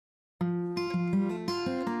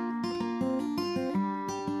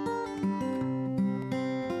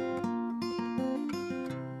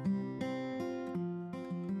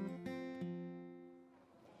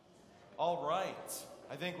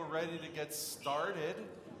think we're ready to get started.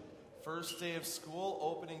 First day of school,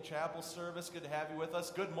 opening chapel service. Good to have you with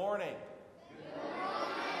us. Good morning. Good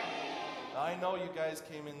morning. I know you guys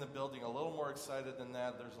came in the building a little more excited than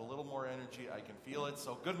that. There's a little more energy. I can feel it.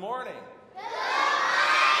 So good morning. Good morning.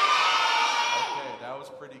 Okay, that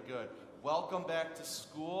was pretty good. Welcome back to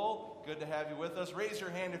school. Good to have you with us. Raise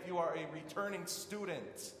your hand if you are a returning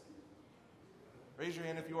student. Raise your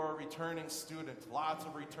hand if you are a returning student. Lots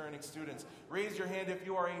of returning students. Raise your hand if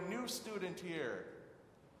you are a new student here.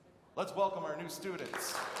 Let's welcome our new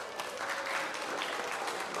students.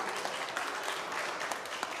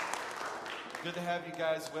 Good to have you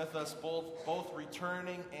guys with us, both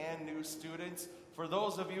returning and new students. For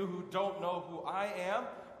those of you who don't know who I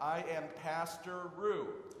am Pastor Rue.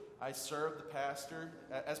 I serve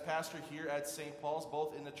as pastor here at St. Paul's,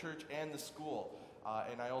 both in the church and the school.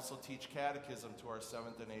 And I also teach catechism to our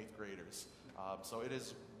 7th and 8th graders. So it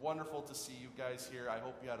is wonderful to see you guys here. I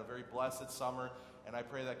hope you had a very blessed summer, and I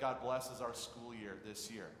pray that God blesses our school year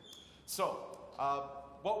this year. So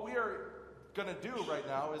what we are going to do right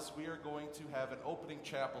now is we are going to have an opening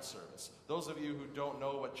chapel service. Those of you who don't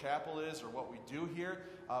know what chapel is or what we do here,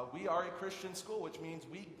 we are a Christian school, which means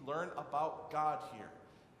we learn about God here.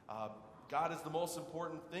 God is the most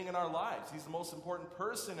important thing in our lives. He's the most important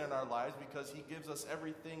person in our lives because he gives us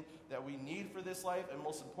everything that we need for this life. And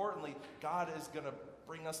most importantly, God is going to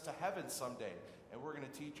bring us to heaven someday. And we're going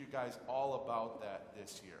to teach you guys all about that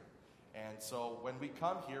this year. And so when we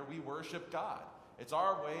come here, we worship God. It's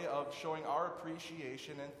our way of showing our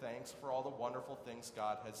appreciation and thanks for all the wonderful things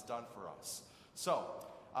God has done for us. So,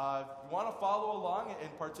 if you want to follow along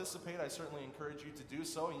and participate, I certainly encourage you to do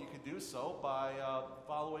so, and you can do so by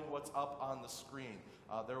following what's up on the screen.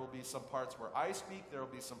 There will be some parts where I speak, there will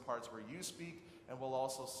be some parts where you speak, and we'll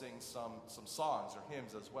also sing some songs or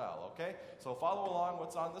hymns as well, okay? So follow along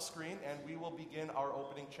what's on the screen, and we will begin our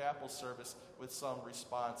opening chapel service with some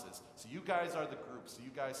responses. So you guys are the group, so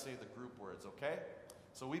you guys say the group words, okay?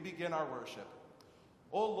 So we begin our worship.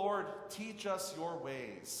 O Lord, teach us your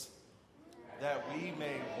ways, that we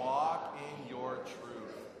may walk in your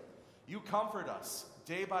truth. You comfort us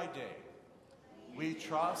day by day. We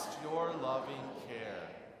trust your loving care.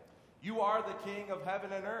 You are the King of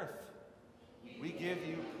heaven and earth. We give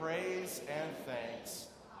you praise and thanks.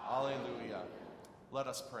 Alleluia. Let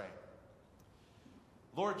us pray.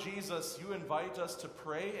 Lord Jesus, you invite us to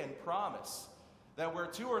pray and promise that where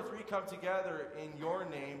 2 or 3 come together in your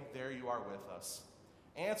name, there you are with us.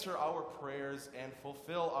 Answer our prayers and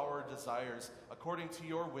fulfill our desires according to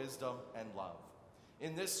your wisdom and love.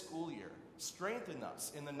 In this school year, strengthen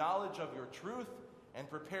us in the knowledge of your truth and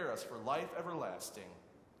prepare us for life everlasting.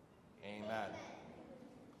 Amen.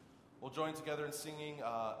 We'll join together in singing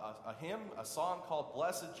a hymn, a song called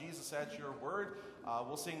Blessed Jesus at Your Word.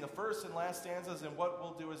 We'll sing the first and last stanzas, and what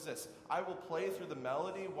we'll do is this. I will play through the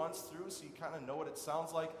melody once through so you kind of know what it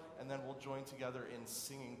sounds like, and then we'll join together in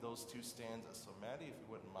singing those 2 stanzas. So Maddie, if you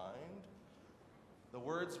wouldn't mind. The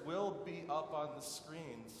words will be up on the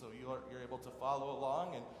screen, so you're able to follow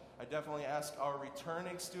along, and I definitely ask our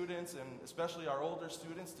returning students, and especially our older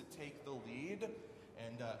students, to take the lead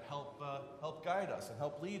and help guide us and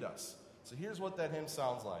help lead us. So here's what that hymn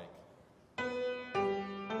sounds like.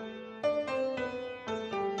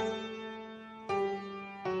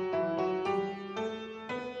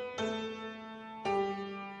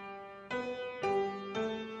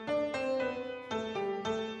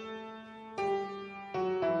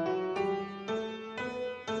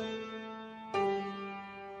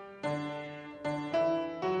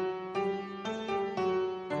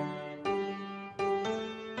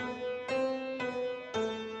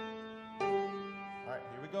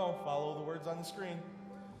 Follow the words on the screen.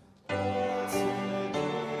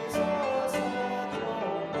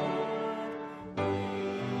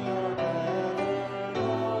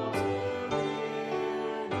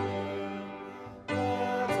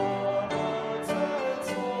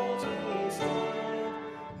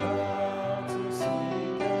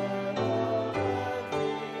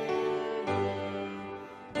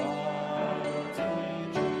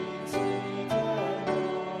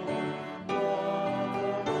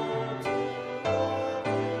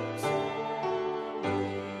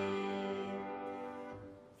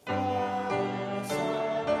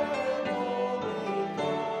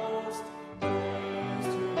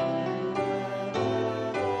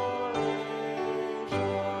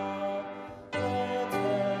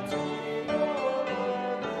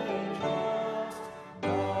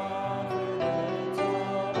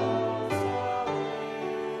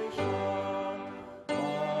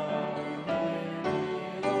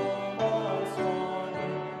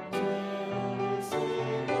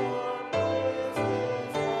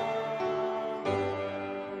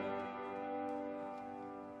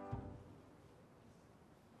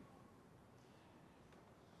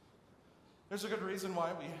 There's a good reason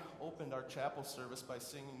why we opened our chapel service by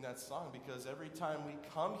singing that song, because every time we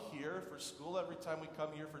come here for school, every time we come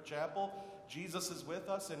here for chapel, Jesus is with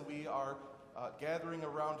us, and we are gathering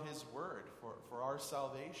around his word for our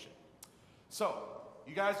salvation. So,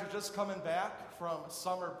 you guys are just coming back from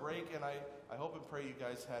summer break, and I hope and pray you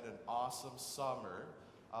guys had an awesome summer.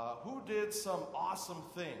 Who did some awesome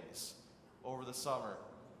things over the summer?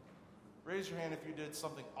 Raise your hand if you did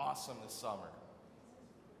something awesome this summer.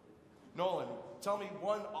 Nolan, tell me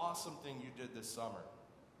one awesome thing you did this summer.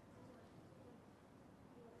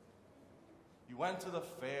 You went to the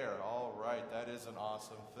fair. All right, that is an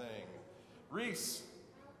awesome thing. Reese.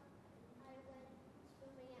 I went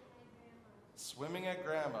swimming at my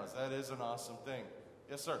grandma's. Swimming at grandma's. That is an awesome thing.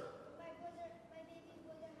 Yes, sir. My baby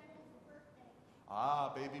brother had his birthday.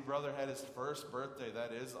 Ah, baby brother had his first birthday.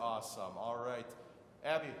 That is awesome. All right.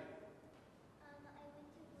 Abby. I went to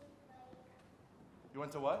Booth Lake. You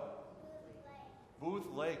went to what? Booth Lake.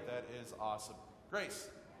 Booth Lake. That is awesome. Grace.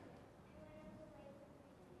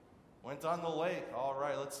 I went on the lake. Went on the lake. All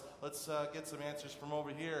right. Let's get some answers from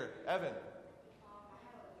over here. Evan.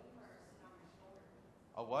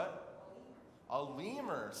 A what? A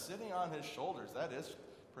lemur sitting on his shoulders. That is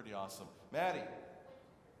pretty awesome. Maddie.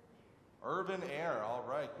 Urban air. All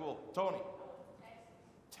right, cool. Tony.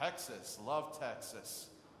 Texas. Love Texas.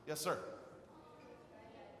 Yes, sir.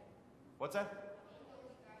 What's that?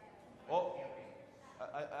 Well,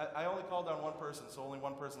 I only called on one person, so only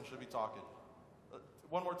one person should be talking.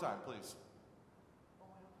 One more time, please.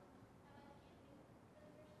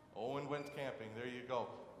 Owen went camping. There you go.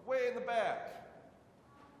 Way in the back.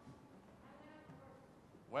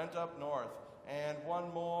 Went up north. And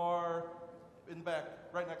one more in the back,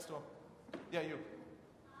 right next to him. Yeah, you.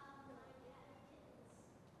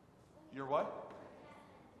 Your what?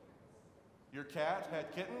 Your cat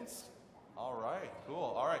had kittens? All right,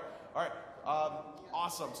 cool. All right.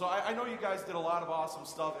 Awesome. So I know you guys did a lot of awesome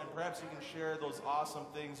stuff, and perhaps you can share those awesome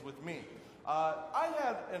things with me. I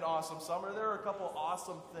had an awesome summer. There are a couple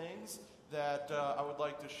awesome things that I would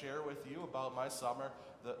like to share with you about my summer.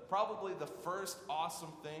 Probably the first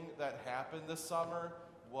awesome thing that happened this summer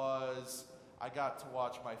was I got to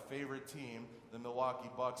watch my favorite team, the Milwaukee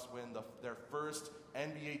Bucks, win their first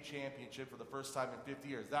NBA championship for the first time in 50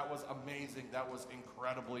 years. That was amazing. That was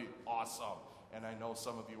incredibly awesome. And I know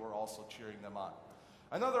some of you were also cheering them on.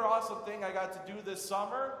 Another awesome thing I got to do this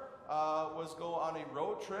summer was go on a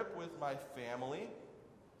road trip with my family.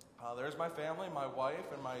 There's my family, my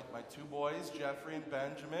wife, and my two boys, Jeffrey and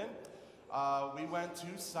Benjamin. We went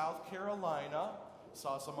to South Carolina,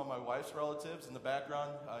 saw some of my wife's relatives. In the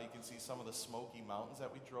background, you can see some of the Smoky Mountains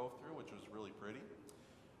that we drove through, which was really pretty.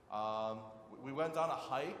 We went on a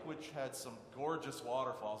hike, which had some gorgeous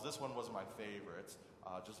waterfalls. This one was my favorite.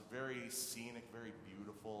 Just very scenic, very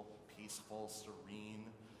beautiful, peaceful, serene.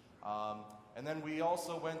 And then we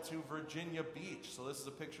also went to Virginia Beach. So this is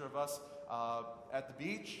a picture of us at the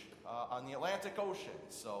beach on the Atlantic Ocean.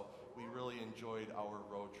 So we really enjoyed our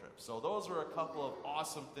road trip. So those were a couple of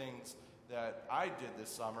awesome things that I did this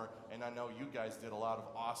summer, and I know you guys did a lot of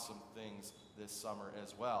awesome things this summer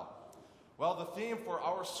as well. Well, the theme for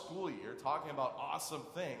our school year, talking about awesome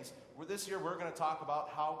things, this year we're going to talk about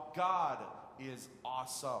how God is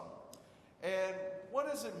awesome. And what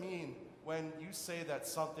does it mean when you say that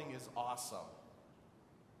something is awesome?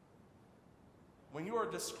 When you are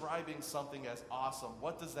describing something as awesome,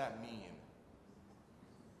 what does that mean?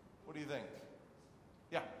 What do you think?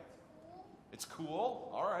 Yeah. It's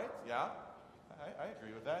cool. All right. Yeah. I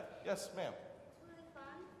agree with that. Yes, ma'am. It's really fun.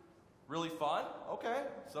 Really fun? Okay.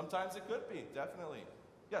 Sometimes it could be. Definitely.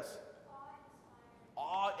 Yes.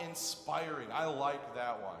 Awe-inspiring. I like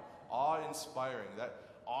that one. Awe-inspiring. That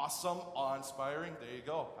awesome, awe-inspiring. There you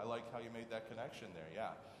go. I like how you made that connection there.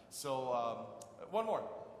 Yeah. So one more.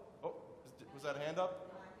 Oh, was that a hand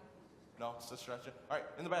up? No, it's a stretch. All right,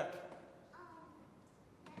 in the back.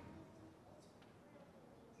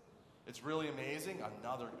 It's really amazing.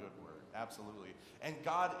 Another good word. Absolutely. And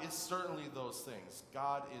God is certainly those things.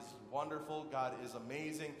 God is wonderful. God is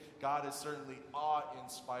amazing. God is certainly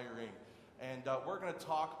awe-inspiring. And we're going to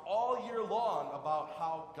talk all year long about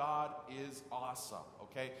how God is awesome,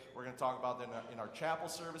 okay? We're going to talk about that in our chapel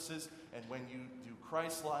services, and when you do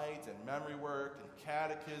Christ Light and memory work and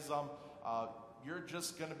catechism, you're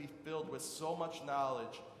just going to be filled with so much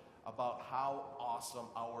knowledge about how awesome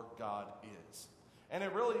our God is. And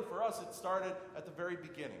it really, for us, it started at the very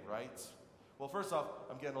beginning, right? Well, first off,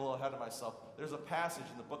 I'm getting a little ahead of myself. There's a passage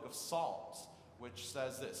in the book of Psalms which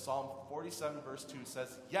says this. Psalm 47 verse 2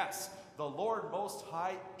 says, "Yes, the Lord Most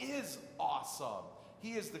High is awesome.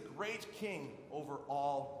 He is the great king over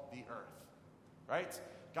all the earth." Right?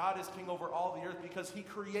 God is king over all the earth because he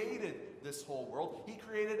created this whole world. He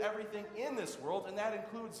created everything in this world, and that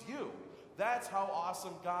includes you. That's how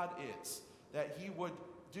awesome God is, that he would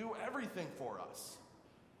do everything for us.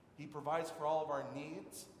 He provides for all of our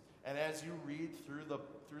needs. And as you read through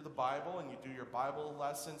the Bible and you do your Bible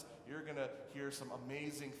lessons, you're going to hear some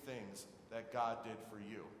amazing things that God did for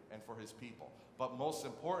you and for his people. But most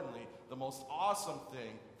importantly, the most awesome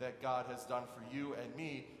thing that God has done for you and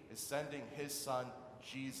me is sending his son,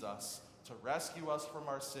 Jesus, to rescue us from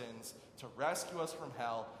our sins, to rescue us from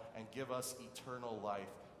hell, and give us eternal life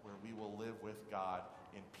where we will live with God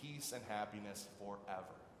in peace and happiness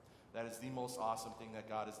forever. That is the most awesome thing that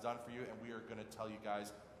God has done for you, and we are going to tell you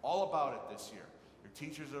guys all about it this year. Your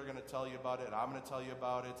teachers are going to tell you about it, and I'm going to tell you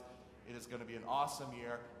about it. It is going to be an awesome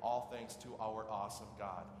year, all thanks to our awesome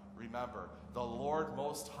God. Remember, the Lord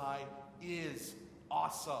Most High is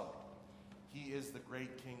awesome. He is the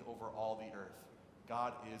great king over all the earth.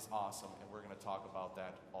 God is awesome, and we're going to talk about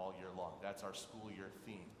that all year long. That's our school year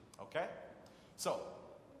theme, okay? So,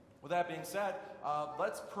 with that being said,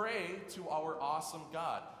 let's pray to our awesome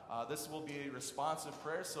God. This will be a responsive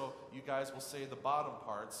prayer, so you guys will say the bottom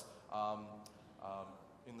parts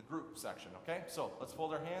in the group section, okay? So let's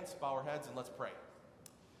fold our hands, bow our heads, and let's pray.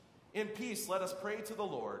 In peace, let us pray to the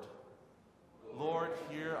Lord. Lord,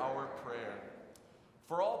 hear our prayer.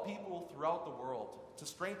 For all people throughout the world, to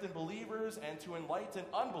strengthen believers and to enlighten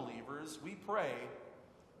unbelievers, we pray,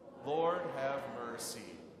 Lord, have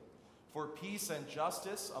mercy. For peace and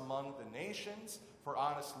justice among the nations, for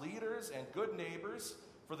honest leaders and good neighbors,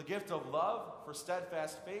 for the gift of love, for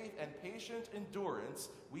steadfast faith and patient endurance,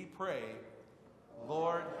 we pray,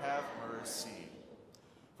 Lord, have mercy.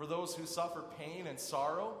 For those who suffer pain and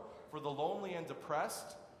sorrow, for the lonely and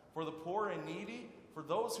depressed, for the poor and needy, for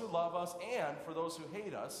those who love us and for those who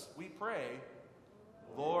hate us, we pray,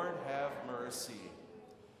 Lord, have mercy.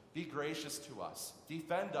 Be gracious to us,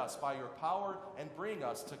 defend us by your power, and bring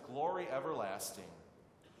us to glory everlasting.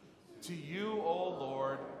 To you, O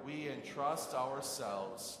Lord, we entrust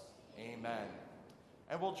ourselves. Amen.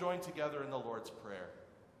 And we'll join together in the Lord's Prayer.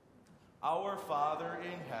 Our Father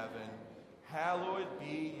in heaven, hallowed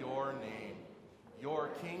be your name. Your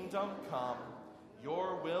kingdom come,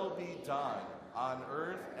 your will be done, on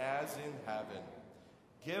earth as in heaven.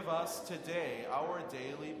 Give us today our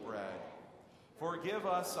daily bread. Forgive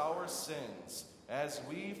us our sins, as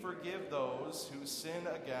we forgive those who sin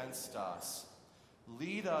against us.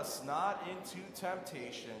 Lead us not into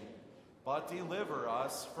temptation, but deliver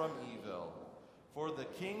us from evil. For the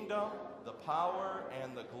kingdom, the power,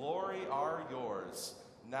 and the glory are yours,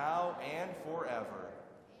 now and forever.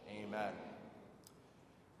 Amen.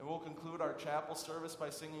 And we'll conclude our chapel service by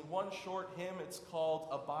singing one short hymn. It's called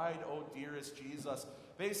Abide, O Dearest Jesus.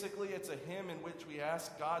 Basically, it's a hymn in which we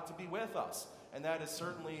ask God to be with us. And that is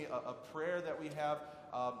certainly a prayer that we have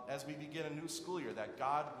as we begin a new school year, that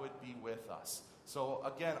God would be with us. So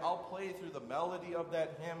again, I'll play through the melody of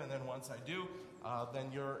that hymn, and then once I do,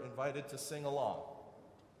 then you're invited to sing along.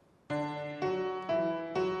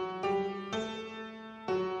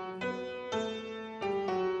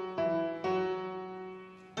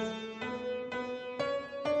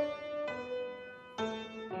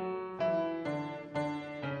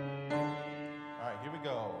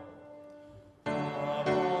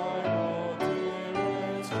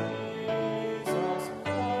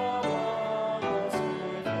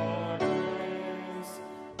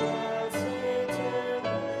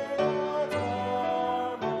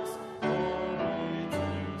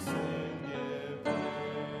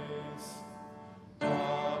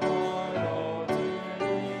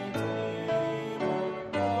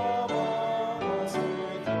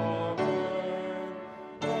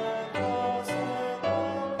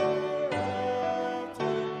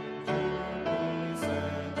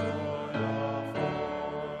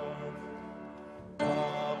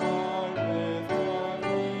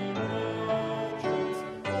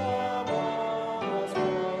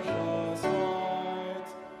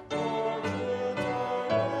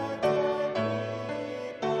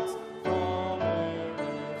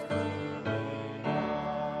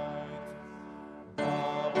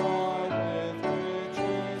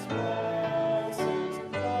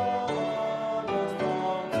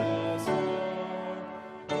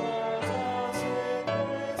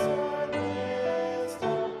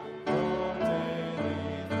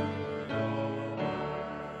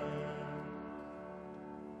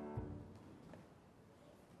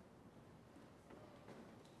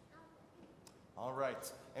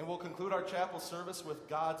 And we'll conclude our chapel service with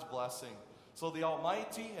God's blessing. So the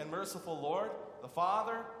Almighty and merciful Lord, the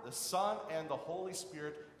Father, the Son, and the Holy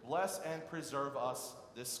Spirit bless and preserve us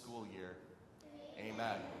this school year.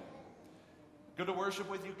 Amen. Good to worship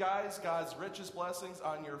with you guys. God's richest blessings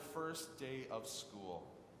on your first day of school.